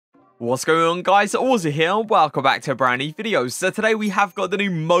What's going on, guys? Auzio here and welcome back to a brand new video. So today we have got the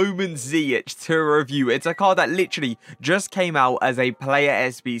new Moment Ziyech to review. It's a card that literally just came out as a player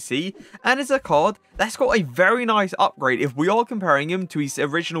SBC, and it's a card that's got a very nice upgrade. If we are comparing him to his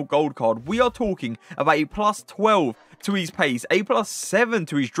original gold card, we are talking about a plus 12 to his pace, a plus 7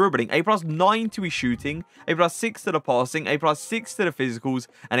 to his dribbling, a plus 9 to his shooting, a plus 6 to the passing, a plus 6 to the physicals,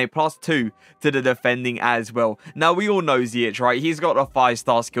 and a plus 2 to the defending as well. Now, we all know Ziyech, right? He's got a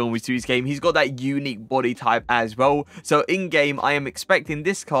 5-star skill with his game. He's got that unique body type as well. So in-game, I am expecting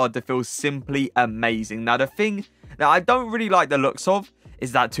this card to feel simply amazing. Now, the thing that I don't really like the looks of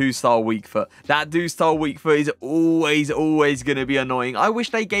is that 2-star weak foot. That 2-star weak foot is always going to be annoying. I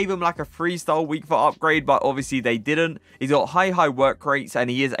wish they gave him like a 3-star weak foot upgrade, but obviously they didn't. He's got high work rates, and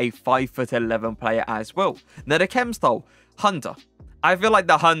he is a 5'11" player as well. Now, the chem style, Hunter. I feel like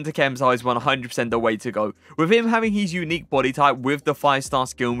the Hunter chem style is 100% the way to go. With him having his unique body type, with the 5-star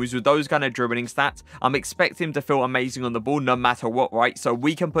skill moves, with those kind of dribbling stats, I'm expecting him to feel amazing on the ball no matter what, right? So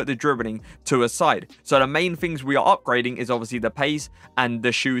we can put the dribbling to a side. So the main things we are upgrading is obviously the pace and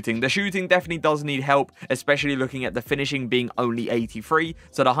the shooting. The shooting definitely does need help, especially looking at the finishing being only 83.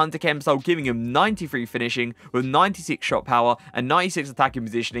 So the Hunter chem style giving him 93 finishing with 96 shot power and 96 attacking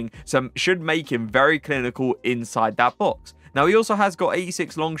positioning, so should make him very clinical inside that box. Now, he also has got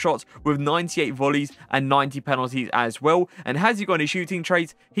 86 long shots with 98 volleys and 90 penalties as well. And has he got any shooting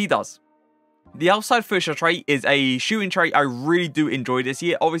traits? He does. The outside foot shot trait is a shooting trait I really do enjoy this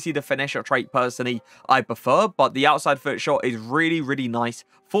year. Obviously, the finesse shot trait, personally, I prefer. But the outside foot shot is really nice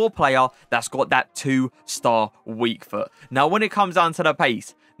for a player that's got that 2-star weak foot. Now, when it comes down to the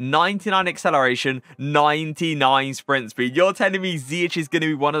pace, 99 acceleration, 99 sprint speed. You're telling me Ziyech is going to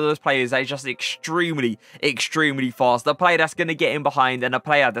be one of those players that is just extremely fast. A player that's going to get in behind and a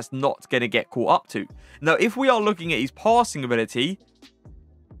player that's not going to get caught up to. Now, if we are looking at his passing ability,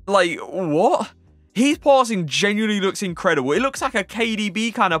 like, what? His passing genuinely looks incredible. It looks like a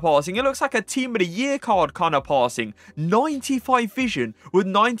KDB kind of passing. It looks like a Team of the Year card kind of passing. 95 vision with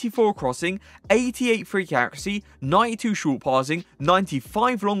 94 crossing, 88 free kick accuracy, 92 short passing,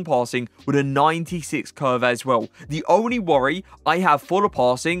 95 long passing with a 96 curve as well. The only worry I have for the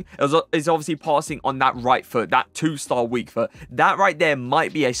passing is obviously passing on that right foot, that 2-star weak foot. That right there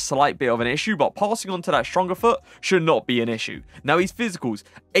might be a slight bit of an issue, but passing onto that stronger foot should not be an issue. Now, his physicals,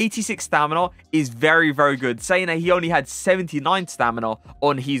 86 stamina is very good, saying that he only had 79 stamina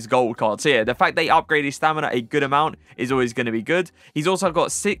on his gold card. So yeah, the fact they upgraded his stamina a good amount is always going to be good. He's also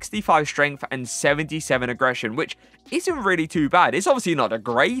got 65 strength and 77 aggression, which isn't really too bad. It's obviously not the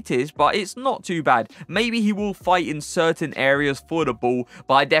greatest, but it's not too bad. Maybe he will fight in certain areas for the ball,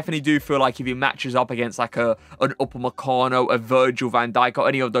 but I definitely do feel like if he matches up against like an Upamecano, a Virgil van Dijk, or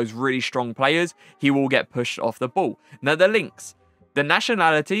any of those really strong players, he will get pushed off the ball. Now, the links. The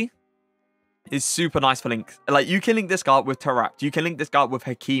nationality is super nice for links. Like, you can link this guy with Topher, you can link this guy with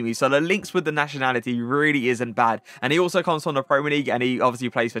Hakimi, so the links with the nationality really isn't bad. And he also comes from the Premier League, and he obviously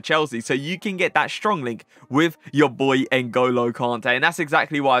plays for Chelsea, so you can get that strong link with your boy N'Golo Kante, and that's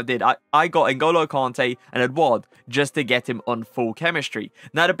exactly what I did. I got N'Golo Kante and Edouard just to get him on full chemistry.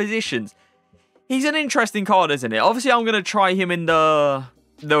 Now, the positions, he's an interesting card, isn't it? Obviously, I'm going to try him in the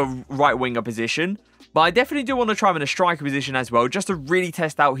right winger position, but I definitely do want to try him in a striker position as well, just to really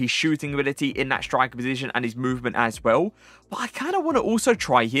test out his shooting ability in that striker position and his movement as well. But I kind of want to also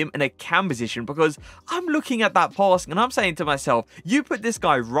try him in a cam position, because I'm looking at that passing and I'm saying to myself, you put this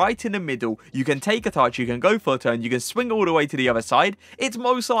guy right in the middle, you can take a touch, you can go for a turn, you can swing all the way to the other side. It's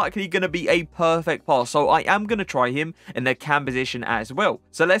most likely going to be a perfect pass, so I am going to try him in the cam position as well.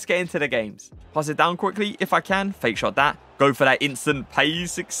 So let's get into the games. Pass it down quickly if I can, fake shot that. Go for that instant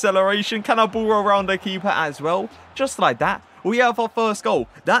pace acceleration. Can I ball around the keeper as well? Just like that. We have our first goal.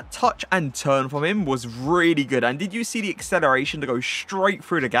 That touch and turn from him was really good. And did you see the acceleration to go straight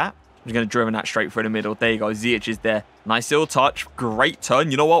through the gap? I'm just going to driven that straight through the middle. There you go. Ziyech is there. Nice little touch. Great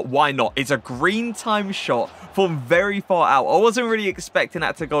turn. You know what? Why not? It's a green time shot from very far out. I wasn't really expecting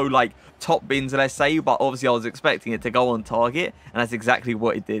that to go like top bins, let's say. But obviously I was expecting it to go on target. And that's exactly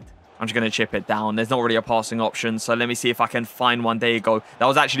what it did. I'm just going to chip it down. There's not really a passing option, so let me see if I can find one. There you go. That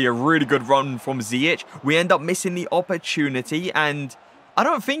was actually a really good run from Ziyech. We end up missing the opportunity, and I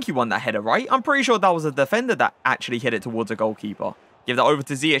don't think he won that header, right? I'm pretty sure that was a defender that actually hit it towards a goalkeeper. Give that over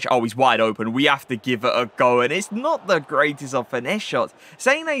to Ziyech. Oh, he's wide open. We have to give it a go, and it's not the greatest of finesse shots.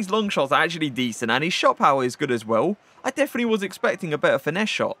 Saying that his long shots are actually decent, and his shot power is good as well, I definitely was expecting a better finesse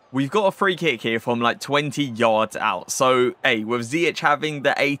shot. We've got a free kick here from like 20 yards out. So, hey, with Ziyech having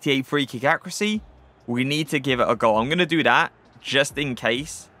the 88 free kick accuracy, we need to give it a go. I'm going to do that just in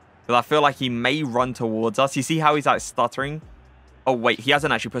case, because I feel like he may run towards us. You see how he's like stuttering? Oh, wait. He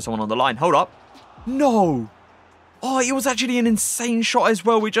hasn't actually put someone on the line. Hold up. No. Oh, it was actually an insane shot as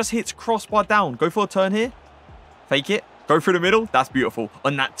well. It just hits crossbar down. Go for a turn here. Fake it. Go through the middle. That's beautiful.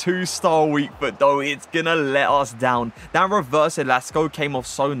 On that 2-star weak foot, though, it's going to let us down. That reverse Elasco came off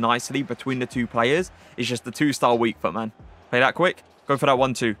so nicely between the two players. It's just the 2-star weak foot, man. Play that quick. Go for that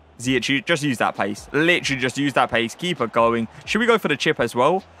 1-2. Ziyech, just use that pace. Literally just use that pace. Keep it going. Should we go for the chip as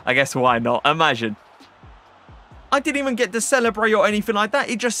well? I guess why not? Imagine. I didn't even get to celebrate or anything like that.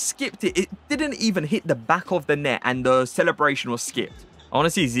 It just skipped it. It didn't even hit the back of the net and the celebration was skipped. I want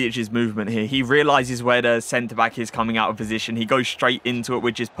to see Ziyech's movement here. He realizes where the centre-back is coming out of position. He goes straight into it,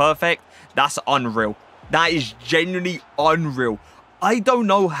 which is perfect. That's unreal. That is genuinely unreal. I don't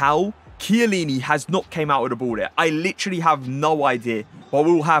know how Elena has not came out with the ball there. I literally have no idea, but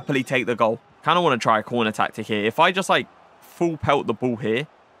we'll happily take the goal. Kind of want to try a corner tactic here. If I just like full pelt the ball here,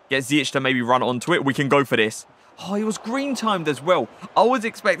 get Ziyech to maybe run onto it, we can go for this. Oh, he was green timed as well. I was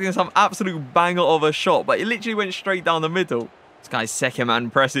expecting some absolute banger of a shot, but it literally went straight down the middle. This guy's second man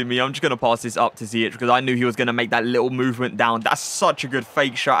pressing me. I'm just going to pass this up to Ziyech because I knew he was going to make that little movement down. That's such a good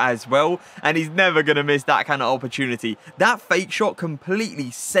fake shot as well. And he's never going to miss that kind of opportunity. That fake shot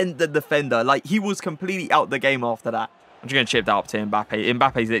completely sent the defender. Like, he was completely out the game after that. I'm just going to chip that up to Mbappe.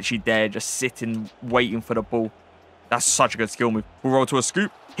 Mbappe's literally there, just sitting, waiting for the ball. That's such a good skill move. We'll roll to a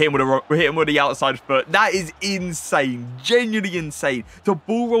scoop. Hit him with the outside foot. That is insane. Genuinely insane. The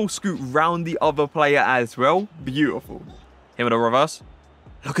ball roll scoop round the other player as well. Beautiful. Him with a reverse.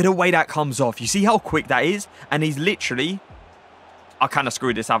 Look at the way that comes off. You see how quick that is? And he's literally... I kind of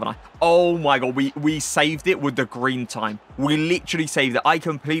screwed this, haven't I? Oh my god. We saved it with the green time. We literally saved it. I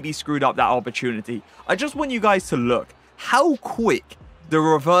completely screwed up that opportunity. I just want you guys to look how quick the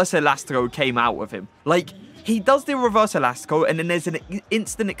reverse Elastico came out with him. Like... He does the reverse Elastico, and then there's an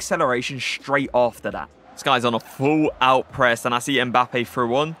instant acceleration straight after that. This guy's on a full-out press, and I see Mbappe through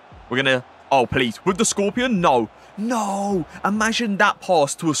one. We're going to... Oh, please. With the Scorpion? No. No. Imagine that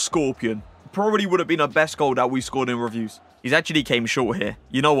pass to a Scorpion. Probably would have been the best goal that we scored in reviews. He's actually came short here.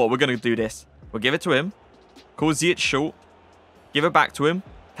 You know what? We're going to do this. We'll give it to him. Call Ziyech short. Give it back to him.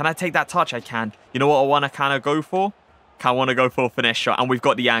 Can I take that touch? I can. You know what I want to kind of go for? I want to go for a finesse shot, and we've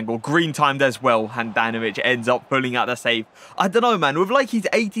got the angle. Green timed as well, and Danovic ends up pulling out the save. I don't know, man. With like his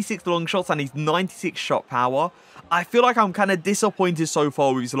 86 long shots and his 96 shot power, I feel like I'm kind of disappointed so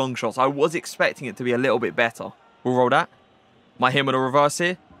far with his long shots. I was expecting it to be a little bit better. We'll roll that. Might hit him with a reverse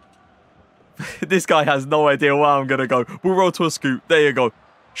here. This guy has no idea where I'm going to go. We'll roll to a scoop. There you go.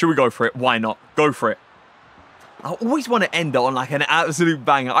 Should we go for it? Why not? Go for it. I always want to end it on like an absolute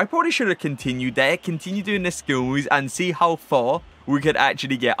banger. I probably should have continued there, continue doing the skill moves and see how far we could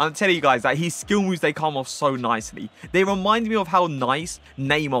actually get. I'm telling you guys that his skill moves, they come off so nicely. They remind me of how nice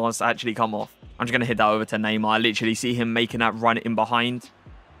Neymar's actually come off. I'm just going to hit that over to Neymar. I literally see him making that run in behind.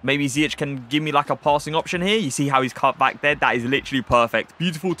 Maybe Ziyech can give me like a passing option here. You see how he's cut back there? That is literally perfect.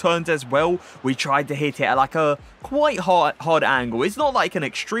 Beautiful turns as well. We tried to hit it at like a quite hard angle. It's not like an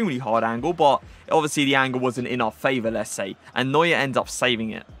extremely hard angle, but obviously the angle wasn't in our favor, let's say. And Neuer ends up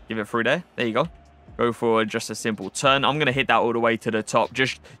saving it. Give it through there. There you go. Go for just a simple turn. I'm going to hit that all the way to the top.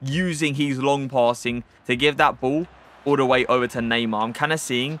 Just using his long passing to give that ball all the way over to Neymar. I'm kind of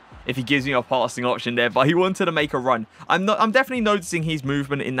seeing if he gives me a passing option there, but he wanted to make a run. I'm definitely noticing his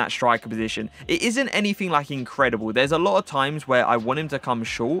movement in that striker position. It isn't anything like incredible. There's a lot of times where I want him to come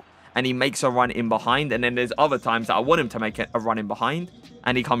short and he makes a run in behind, and then there's other times that I want him to make a run in behind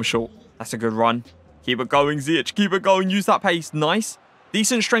and he comes short. That's a good run. Keep it going, Ziyech. Keep it going. Use that pace. Nice.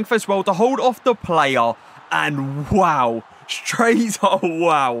 Decent strength as well to hold off the player. And wow. Straight up,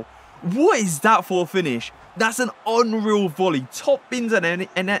 wow. What is that for a finish? That's an unreal volley. Top bins and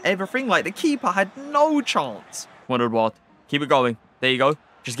everything. Like, the keeper had no chance. Wonderward. Keep it going. There you go.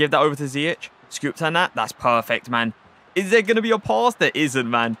 Just give that over to Ziyech. Scoop turn that. That's perfect, man. Is there going to be a pass? There isn't,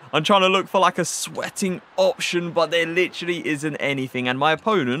 man. I'm trying to look for, like, a sweating option, but there literally isn't anything. And my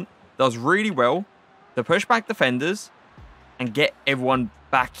opponent does really well to push back defenders and get everyone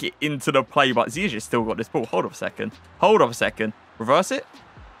back into the play. But Ziyech has still got this ball. Hold up a second. Hold up a second. Reverse it.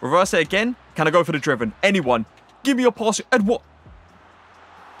 Reverse it again. Can I go for the driven? Anyone. Give me a pass. And what?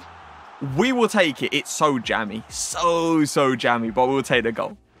 We will take it. It's so jammy. So jammy. But we'll take the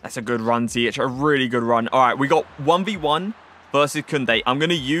goal. That's a good run, Ziyech. A really good run. All right. We got 1v1 versus Koundé. I'm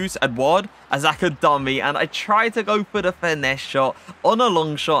going to use Edouard as like a dummy. And I try to go for the finesse shot on a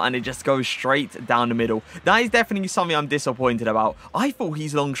long shot. And it just goes straight down the middle. That is definitely something I'm disappointed about. I thought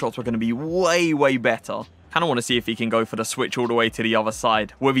his long shots were going to be way better. Kind of want to see if he can go for the switch all the way to the other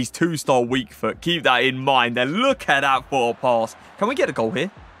side with his 2-star weak foot. Keep that in mind. And look at that for a pass. Can we get a goal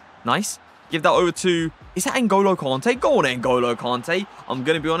here? Nice. Give that over to... Is that N'Golo Kante? Go on, N'Golo Kante. I'm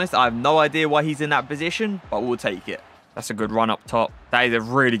going to be honest, I have no idea why he's in that position, but we'll take it. That's a good run up top. That is a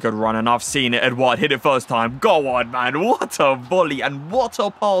really good run, and I've seen it. Edouard hit it first time. Go on, man. What a volley, and what a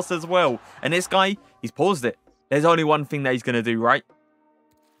pass as well. And this guy, he's paused it. There's only one thing that he's going to do, right?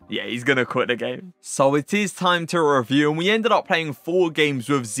 Yeah, he's going to quit the game. So it is time to review, and we ended up playing 4 games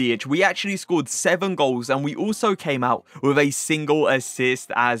with Ziyech. We actually scored 7 goals, and we also came out with a single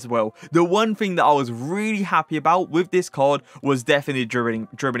assist as well. The one thing that I was really happy about with this card was definitely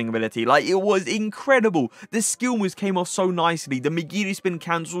dribbling ability. Like, it was incredible. The skill moves came off so nicely. The Migiri spin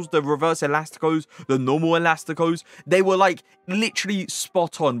cancels, the reverse elasticos, the normal elasticos, they were like literally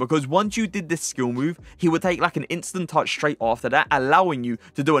spot on, because once you did this skill move, he would take like an instant touch straight after that, allowing you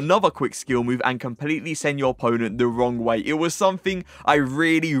to do another quick skill move and completely send your opponent the wrong way. It was something I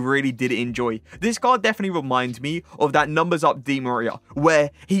really did enjoy. This card definitely reminds me of that numbers up Di Maria, where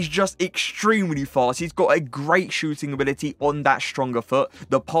he's just extremely fast. He's got a great shooting ability on that stronger foot.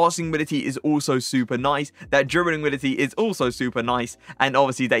 The passing ability is also super nice. That dribbling ability is also super nice. And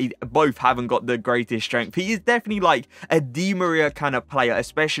obviously they both haven't got the greatest strength. He is definitely like a Di Maria kind of player,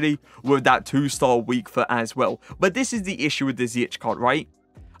 especially with that 2-star weak foot as well. But this is the issue with the Ziyech card, right?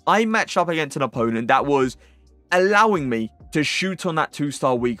 I matched up against an opponent that was allowing me to shoot on that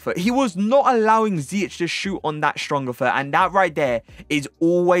 2-star weak foot. He was not allowing Ziyech to shoot on that stronger foot, and that right there is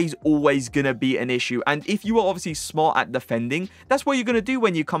always gonna be an issue. And if you are obviously smart at defending, that's what you're gonna do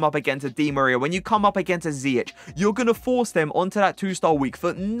when you come up against a Di Maria, when you come up against a Ziyech. You're gonna force them onto that 2-star weak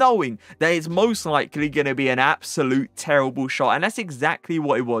foot, knowing that it's most likely gonna be an absolute terrible shot. And that's exactly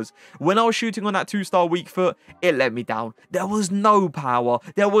what it was. When I was shooting on that 2-star weak foot, it let me down. There was no power,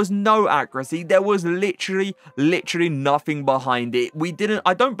 there was no accuracy, there was literally nothing behind it.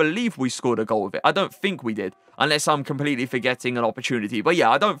 I don't believe we scored a goal with it. I don't think we did, unless I'm completely forgetting an opportunity. But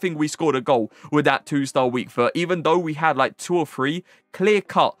yeah, I don't think we scored a goal with that 2-star weak foot, even though we had like 2 or 3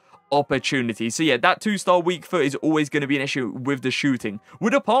 clear-cut opportunities. So yeah, that 2-star weak foot is always going to be an issue with the shooting.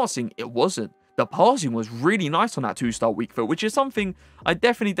 With the passing, it wasn't. The passing was really nice on that 2-star weak foot, which is something I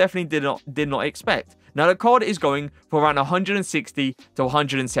definitely did not expect. Now the card is going for around 160 to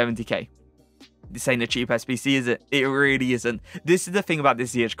 170k. This ain't a cheap SBC, is it? It really isn't. This is the thing about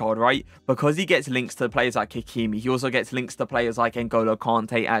this Ziyech card, right? Because he gets links to players like Hakimi, he also gets links to players like N'Golo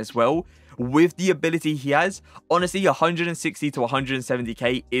Kante as well. With the ability he has, honestly, 160 to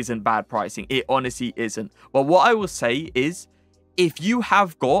 170k isn't bad pricing. It honestly isn't. But what I will say is, if you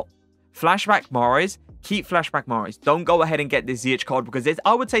have got Flashback Mahrez, keep Flashback Mahrez. Don't go ahead and get this Ziyech card, because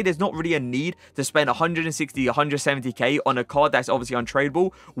I would say there's not really a need to spend 160, 170k on a card that's obviously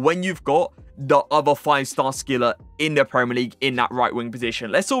untradeable when you've got the other 5-star skiller in the Premier League in that right wing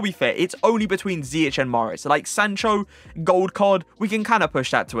position. Let's all be fair, it's only between Ziyech and Mohr. So like Sancho, gold card, we can kind of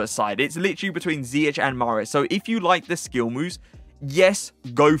push that to a side. It's literally between Ziyech and Mohr. So if you like the skill moves, yes,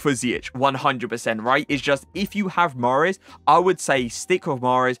 go for Ziyech, 100%, right? It's just, if you have Mohr, I would say stick with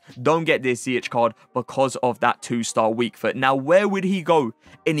Mohr. Don't get this Ziyech card because of that 2-star weak foot. Now, where would he go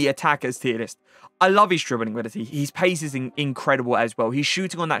in the attackers tier list? I love his dribbling ability. His pace is incredible as well. His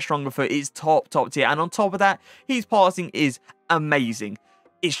shooting on that stronger foot is top tier. And on top of that, his passing is amazing.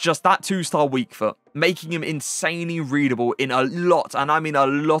 It's just that 2-star weak foot, making him insanely readable in a lot, and I mean a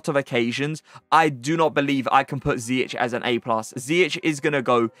lot of occasions. I do not believe I can put Ziyech as an A+. Ziyech is going to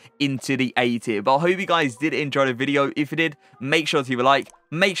go into the A tier. But I hope you guys did enjoy the video. If you did, make sure to leave a like,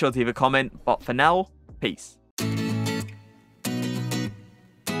 make sure to leave a comment. But for now, peace.